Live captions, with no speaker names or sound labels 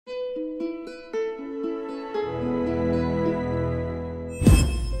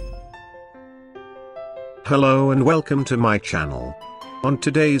Hello and welcome to my channel. On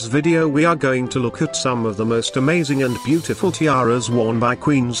today's video we are going to look at some of the most amazing and beautiful tiaras worn by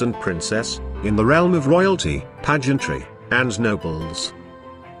queens and princesses, in the realm of royalty, pageantry, and nobles.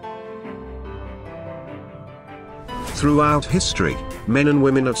 Throughout history, men and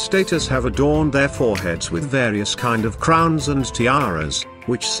women of status have adorned their foreheads with various kinds of crowns and tiaras,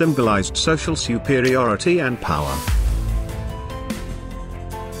 which symbolized social superiority and power.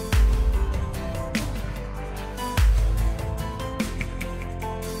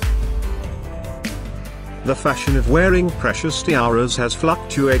 The fashion of wearing precious tiaras has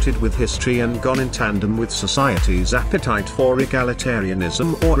fluctuated with history and gone in tandem with society's appetite for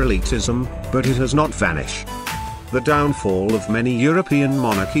egalitarianism or elitism, but it has not vanished. The downfall of many European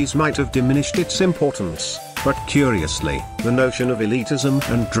monarchies might have diminished its importance, but curiously, the notion of elitism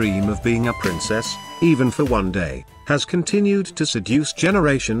and dream of being a princess, even for one day, has continued to seduce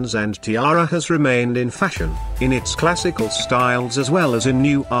generations, and tiara has remained in fashion, in its classical styles as well as in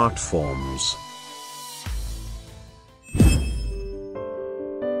new art forms.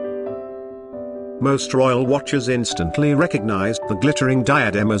 Most royal watchers instantly recognized the glittering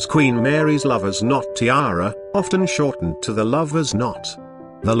diadem as Queen Mary's lover's knot tiara, often shortened to the lover's knot.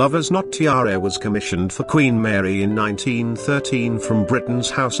 The lover's knot tiara was commissioned for Queen Mary in 1913 from Britain's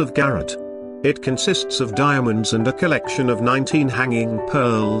House of Garrett. It consists of diamonds and a collection of 19 hanging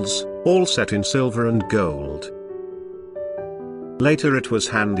pearls, all set in silver and gold. Later it was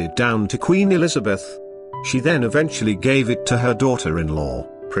handed down to Queen Elizabeth. She then eventually gave it to her daughter-in-law,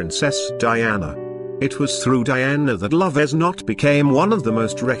 Princess Diana. It was through Diana that lover's knot became one of the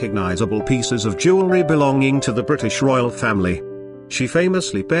most recognizable pieces of jewelry belonging to the British royal family. She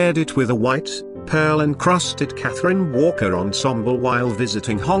famously paired it with a white, pearl-encrusted Catherine Walker ensemble while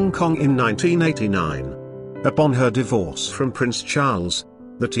visiting Hong Kong in 1989. Upon her divorce from Prince Charles,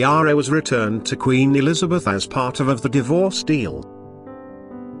 the tiara was returned to Queen Elizabeth as part of the divorce deal.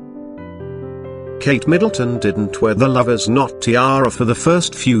 Kate Middleton didn't wear the lover's knot tiara for the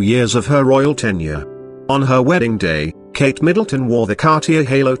first few years of her royal tenure. On her wedding day, Kate Middleton wore the Cartier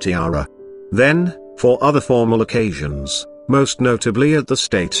halo tiara. Then, for other formal occasions, most notably at the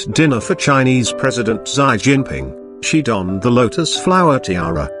state dinner for Chinese President Xi Jinping, she donned the lotus flower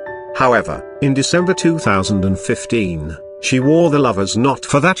tiara. However, in December 2015, she wore the lover's knot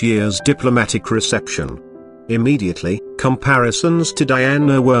for that year's diplomatic reception. Immediately, comparisons to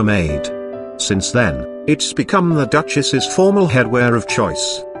Diana were made. Since then, it's become the Duchess's formal headwear of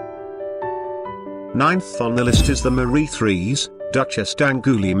choice. Ninth on the list is the Marie Threes, Duchesse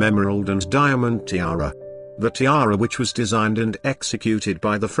d'Angoulême Emerald and Diamond Tiara. The tiara, which was designed and executed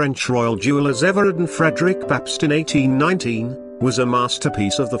by the French royal jewelers Everard and Frederic Baptiste in 1819, was a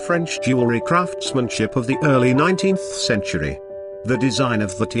masterpiece of the French jewelry craftsmanship of the early 19th century. The design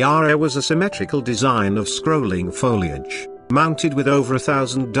of the tiara was a symmetrical design of scrolling foliage, mounted with over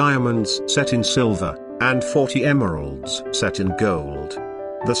 1,000 diamonds set in silver, and 40 emeralds set in gold.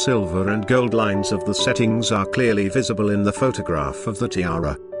 The silver and gold lines of the settings are clearly visible in the photograph of the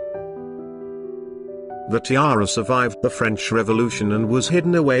tiara. The tiara survived the French Revolution and was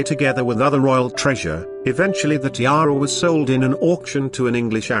hidden away together with other royal treasure. Eventually the tiara was sold in an auction to an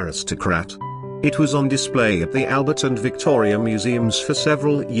English aristocrat. It was on display at the Albert and Victoria Museums for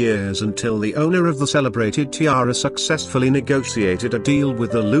several years until the owner of the celebrated tiara successfully negotiated a deal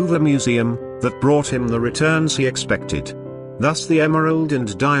with the Louvre Museum that brought him the returns he expected. Thus the emerald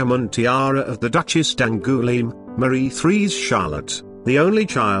and diamond tiara of the Duchesse d'Angoulême, Marie Threes Charlotte, the only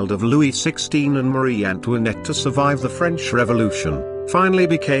child of Louis XVI and Marie Antoinette to survive the French Revolution, finally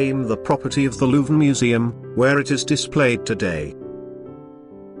became the property of the Louvre Museum, where it is displayed today.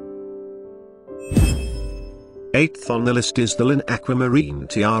 Eighth on the list is the Lin Aquamarine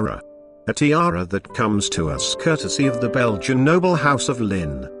Tiara. A tiara that comes to us courtesy of the Belgian noble house of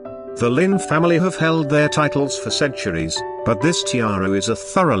Lin. The Lin family have held their titles for centuries, but this tiara is a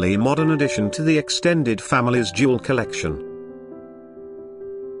thoroughly modern addition to the extended family's jewel collection.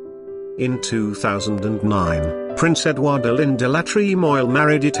 In 2009, Prince Edoardo Lin della Tremoille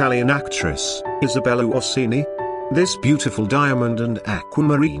married Italian actress Isabella Orsini. This beautiful diamond and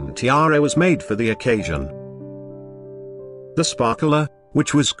aquamarine tiara was made for the occasion. The sparkler,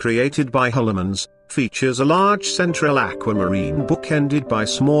 which was created by Hollemans, features a large central aquamarine bookended by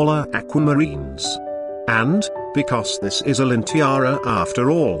smaller aquamarines. And, because this is a Lin tiara after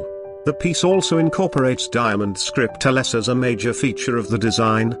all, the piece also incorporates diamond scriptures as a major feature of the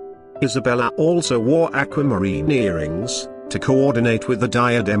design. Isabella also wore aquamarine earrings, to coordinate with the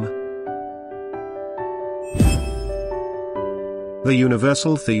diadem. The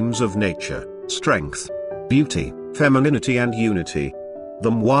universal themes of nature, strength, beauty, femininity and unity. The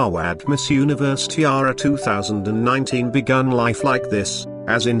Mwawad Miss Universe Tiara 2019 begun life like this,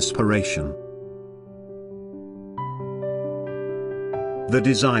 as inspiration. The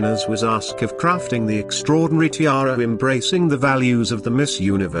designers was asked of crafting the extraordinary tiara embracing the values of the Miss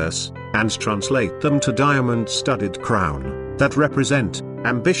Universe, and translate them to diamond-studded crown, that represent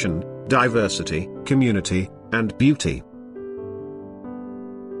ambition, diversity, community, and beauty.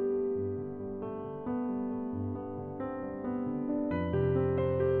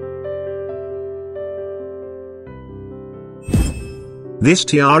 This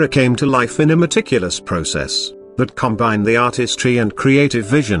tiara came to life in a meticulous process that combined the artistry and creative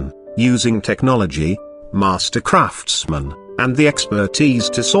vision, using technology, master craftsmen, and the expertise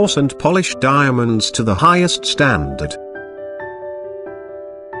to source and polish diamonds to the highest standard.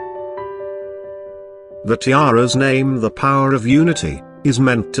 The tiara's name, The Power of Unity, is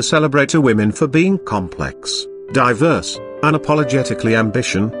meant to celebrate a woman for being complex, diverse, unapologetically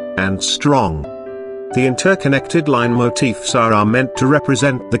ambitious, and strong. The interconnected line motifs are meant to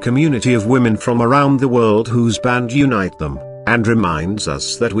represent the community of women from around the world whose band unite them, and reminds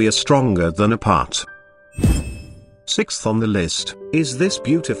us that we are stronger than apart. Sixth on the list is this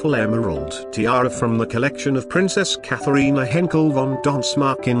beautiful emerald tiara from the collection of Princess Katharina Henkel von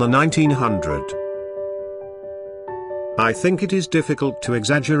Donsmarck in the 1900s. I think it is difficult to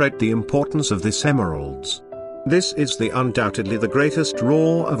exaggerate the importance of this emeralds. This is undoubtedly the greatest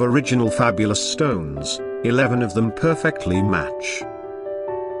raw of original fabulous stones, 11 of them perfectly match.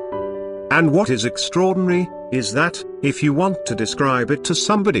 And what is extraordinary, is that, if you want to describe it to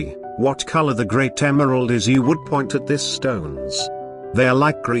somebody, what color the great emerald is, you would point at these stones. They are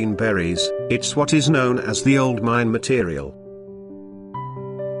like green berries, it's what is known as the old mine material.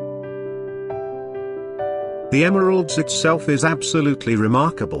 The emeralds itself is absolutely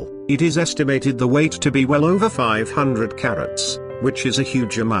remarkable. It is estimated the weight to be well over 500 carats, which is a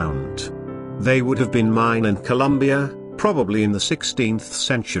huge amount. They would have been mined in Colombia, probably in the 16th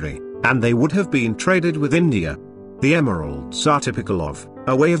century, and they would have been traded with India. The emeralds are typical of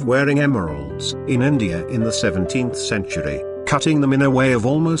a way of wearing emeralds in India in the 17th century, cutting them in a way of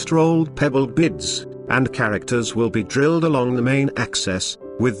almost rolled pebbled beads, and characters will be drilled along the main axis,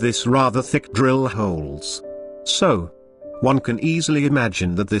 with this rather thick drill holes. So, one can easily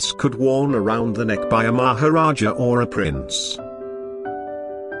imagine that this could worn around the neck by a Maharaja or a prince.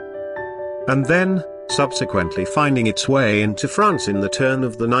 And then, subsequently finding its way into France in the turn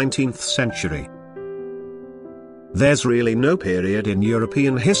of the 19th century. There's really no period in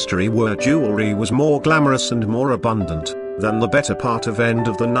European history where jewelry was more glamorous and more abundant than the better part of end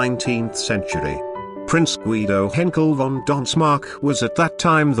of the 19th century. Prince Guido Henkel von Donsmarck was at that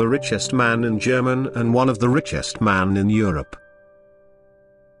time the richest man in Germany and one of the richest men in Europe.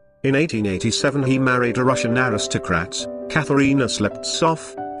 In 1887 he married a Russian aristocrat, Katharina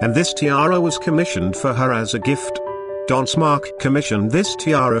Sleptsov, and this tiara was commissioned for her as a gift. Donsmarck commissioned this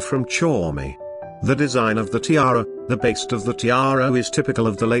tiara from Chormy. The design of the tiara, the base of the tiara, is typical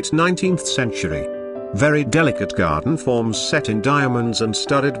of the late 19th century. Very delicate garden forms set in diamonds and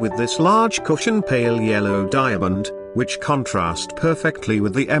studded with this large cushion pale yellow diamond, which contrast perfectly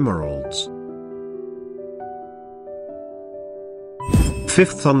with the emeralds.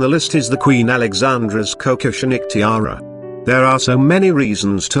 Fifth on the list is the Queen Alexandra's kokoshnik tiara. There are so many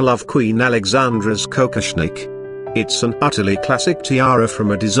reasons to love Queen Alexandra's kokoshnik. It's an utterly classic tiara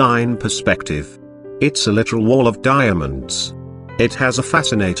from a design perspective. It's a literal wall of diamonds. It has a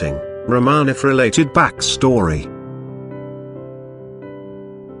fascinating, Romanov-related backstory.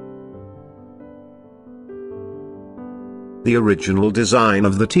 The original design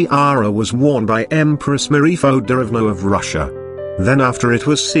of the tiara was worn by Empress Marie Feodorovna of Russia. Then after it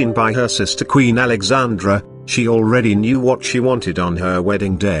was seen by her sister Queen Alexandra, she already knew what she wanted on her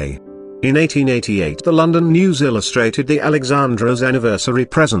wedding day. In 1888 the London News illustrated the Alexandra's anniversary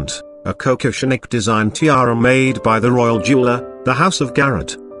present, a kokoshnik design tiara made by the royal jeweler, the House of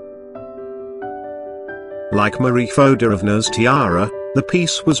Garrett. Like Marie Feodorovna's tiara, the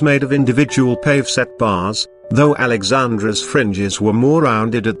piece was made of individual pave-set bars, though Alexandra's fringes were more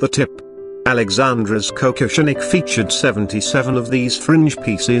rounded at the tip. Alexandra's kokoshnik featured 77 of these fringe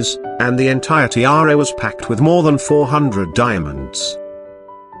pieces, and the entire tiara was packed with more than 400 diamonds.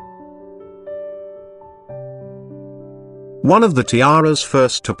 One of the tiara's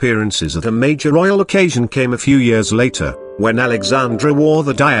first appearances at a major royal occasion came a few years later, when Alexandra wore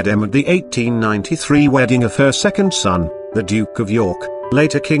the diadem at the 1893 wedding of her second son, the Duke of York,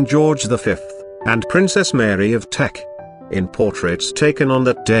 later King George V, and Princess Mary of Teck. In portraits taken on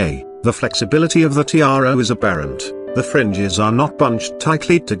that day, the flexibility of the tiara is apparent, the fringes are not bunched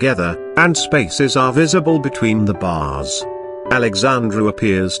tightly together, and spaces are visible between the bars. Alexandra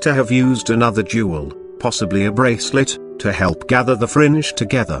appears to have used another jewel, possibly a bracelet, to help gather the fringe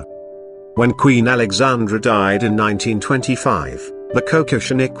together. When Queen Alexandra died in 1925, the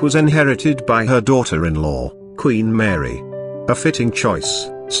kokoshnik was inherited by her daughter-in-law, Queen Mary. A fitting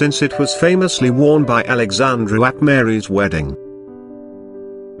choice, since it was famously worn by Alexandra at Mary's wedding.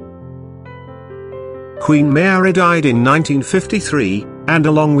 Queen Mary died in 1953, and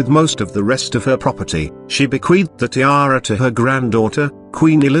along with most of the rest of her property, she bequeathed the tiara to her granddaughter,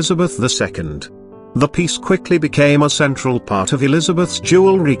 Queen Elizabeth II. The piece quickly became a central part of Elizabeth's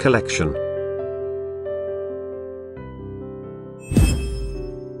jewelry collection.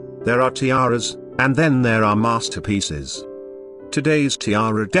 There are tiaras, and then there are masterpieces. Today's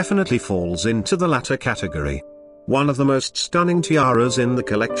tiara definitely falls into the latter category. One of the most stunning tiaras in the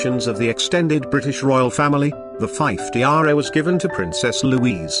collections of the extended British royal family, the Fife tiara, was given to Princess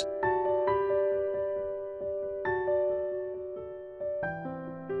Louise.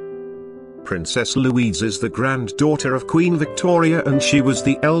 Princess Louise is the granddaughter of Queen Victoria, and she was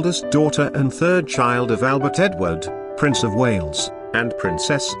the eldest daughter and third child of Albert Edward, Prince of Wales, and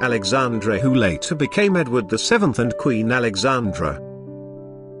Princess Alexandra, who later became Edward VII and Queen Alexandra.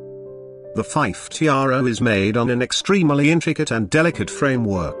 The Fife tiara is made on an extremely intricate and delicate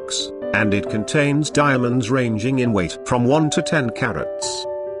frameworks, and it contains diamonds ranging in weight from 1 to 10 carats.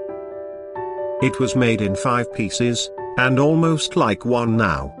 It was made in 5 pieces, and almost like one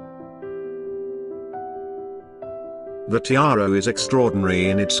now. The tiara is extraordinary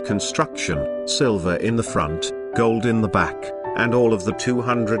in its construction: silver in the front, gold in the back, and all of the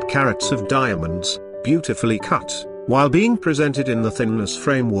 200 carats of diamonds, beautifully cut, while being presented in the thinness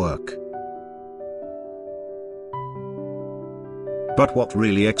framework. But what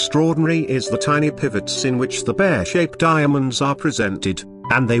really extraordinary is the tiny pivots in which the pear-shaped diamonds are presented,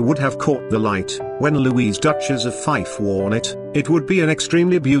 and they would have caught the light. When Louise, Duchess of Fife, worn it, it would be an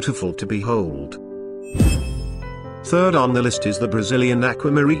extremely beautiful to behold. Third on the list is the Brazilian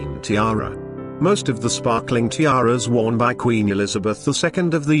aquamarine tiara. Most of the sparkling tiaras worn by Queen Elizabeth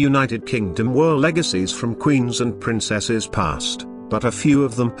II of the United Kingdom were legacies from queens and princesses past, but a few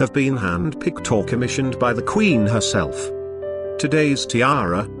of them have been hand-picked or commissioned by the Queen herself. Today's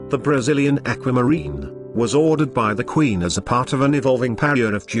tiara, the Brazilian aquamarine, was ordered by the Queen as a part of an evolving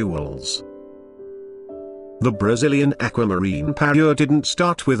parure of jewels. The Brazilian aquamarine parure didn't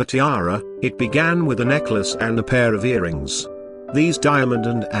start with a tiara, it began with a necklace and a pair of earrings. These diamond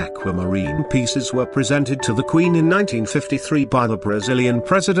and aquamarine pieces were presented to the Queen in 1953 by the Brazilian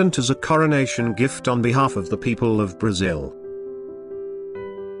president as a coronation gift on behalf of the people of Brazil.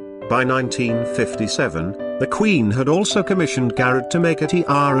 By 1957, the Queen had also commissioned Garrett to make a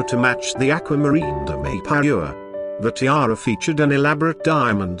tiara to match the aquamarine dame parure. The tiara featured an elaborate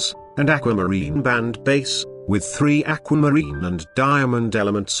diamonds and aquamarine band base, with 3 aquamarine and diamond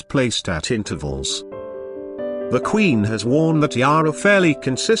elements placed at intervals. The Queen has worn the tiara fairly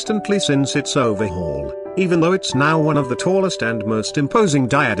consistently since its overhaul, even though it's now one of the tallest and most imposing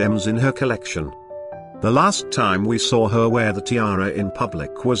diadems in her collection. The last time we saw her wear the tiara in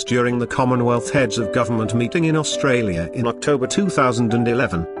public was during the Commonwealth Heads of Government meeting in Australia in October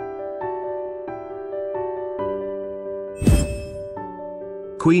 2011.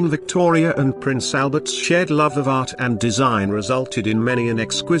 Queen Victoria and Prince Albert's shared love of art and design resulted in many an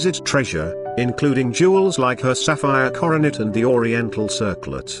exquisite treasure, including jewels like her sapphire coronet and the oriental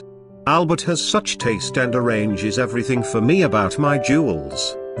circlet. "Albert has such taste and arranges everything for me about my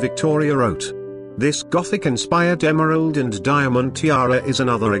jewels," Victoria wrote. This Gothic-inspired emerald and diamond tiara is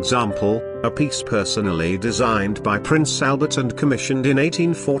another example, a piece personally designed by Prince Albert and commissioned in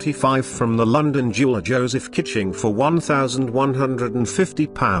 1845 from the London jeweller Joseph Kitching for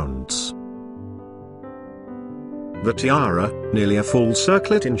 £1,150. The tiara, nearly a full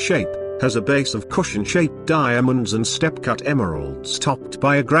circlet in shape, has a base of cushion-shaped diamonds and step-cut emeralds topped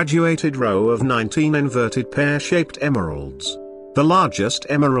by a graduated row of 19 inverted pear-shaped emeralds. The largest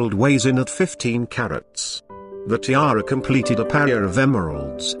emerald weighs in at 15 carats. The tiara completed a parure of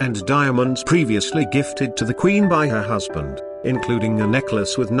emeralds and diamonds previously gifted to the Queen by her husband, including a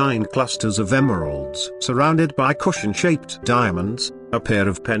necklace with 9 clusters of emeralds surrounded by cushion-shaped diamonds, a pair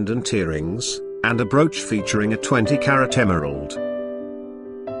of pendant earrings, and a brooch featuring a 20-carat emerald.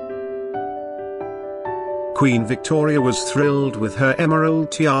 Queen Victoria was thrilled with her emerald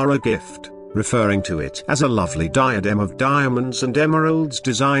tiara gift, referring to it as a lovely diadem of diamonds and emeralds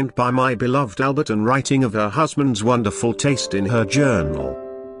designed by my beloved Albert, and writing of her husband's wonderful taste in her journal.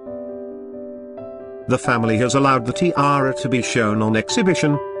 The family has allowed the tiara to be shown on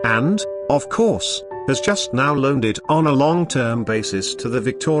exhibition, and, of course, has just now loaned it on a long-term basis to the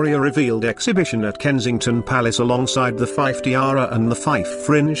Victoria Revealed exhibition at Kensington Palace alongside the Fife tiara and the Fife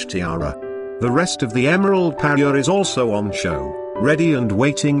fringe tiara. The rest of the emerald parure is also on show, ready and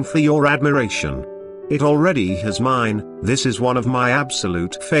waiting for your admiration. It already has mine. This is one of my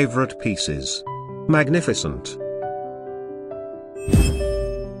absolute favorite pieces. Magnificent.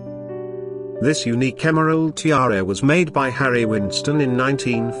 This unique emerald tiara was made by Harry Winston in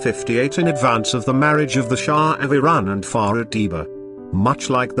 1958 in advance of the marriage of the Shah of Iran and Farah Diba. Much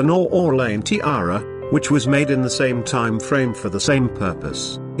like the Nur Orleans tiara, which was made in the same time frame for the same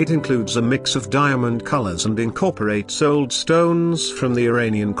purpose, it includes a mix of diamond colors and incorporates old stones from the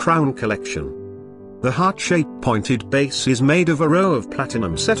Iranian crown collection. The heart-shaped pointed base is made of a row of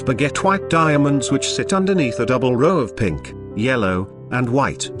platinum set baguette white diamonds which sit underneath a double row of pink, yellow, and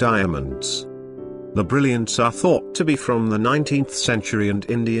white diamonds. The brilliants are thought to be from the 19th century and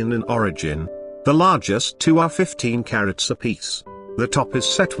Indian in origin. The largest two are 15 carats apiece. The top is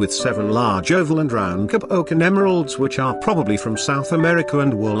set with 7 large oval and round Cabocan emeralds which are probably from South America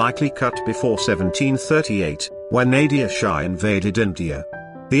and were likely cut before 1738, when Nadir Shah invaded India.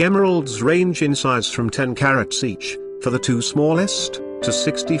 The emeralds range in size from 10 carats each, for the two smallest, to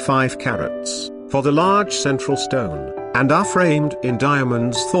 65 carats, for the large central stone, and are framed in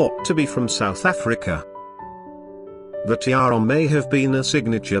diamonds thought to be from South Africa. The tiara may have been a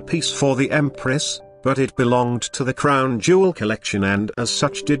signature piece for the Empress, but it belonged to the crown jewel collection and as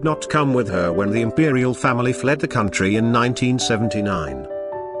such did not come with her when the imperial family fled the country in 1979.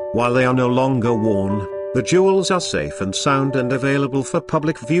 While they are no longer worn, the jewels are safe and sound and available for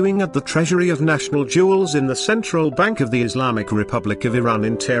public viewing at the Treasury of National Jewels in the Central Bank of the Islamic Republic of Iran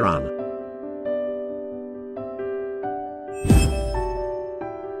in Tehran.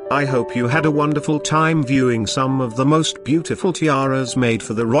 I hope you had a wonderful time viewing some of the most beautiful tiaras made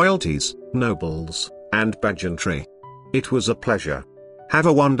for the royalties, nobles, and pageantry. It was a pleasure. Have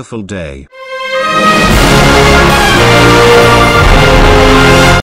a wonderful day.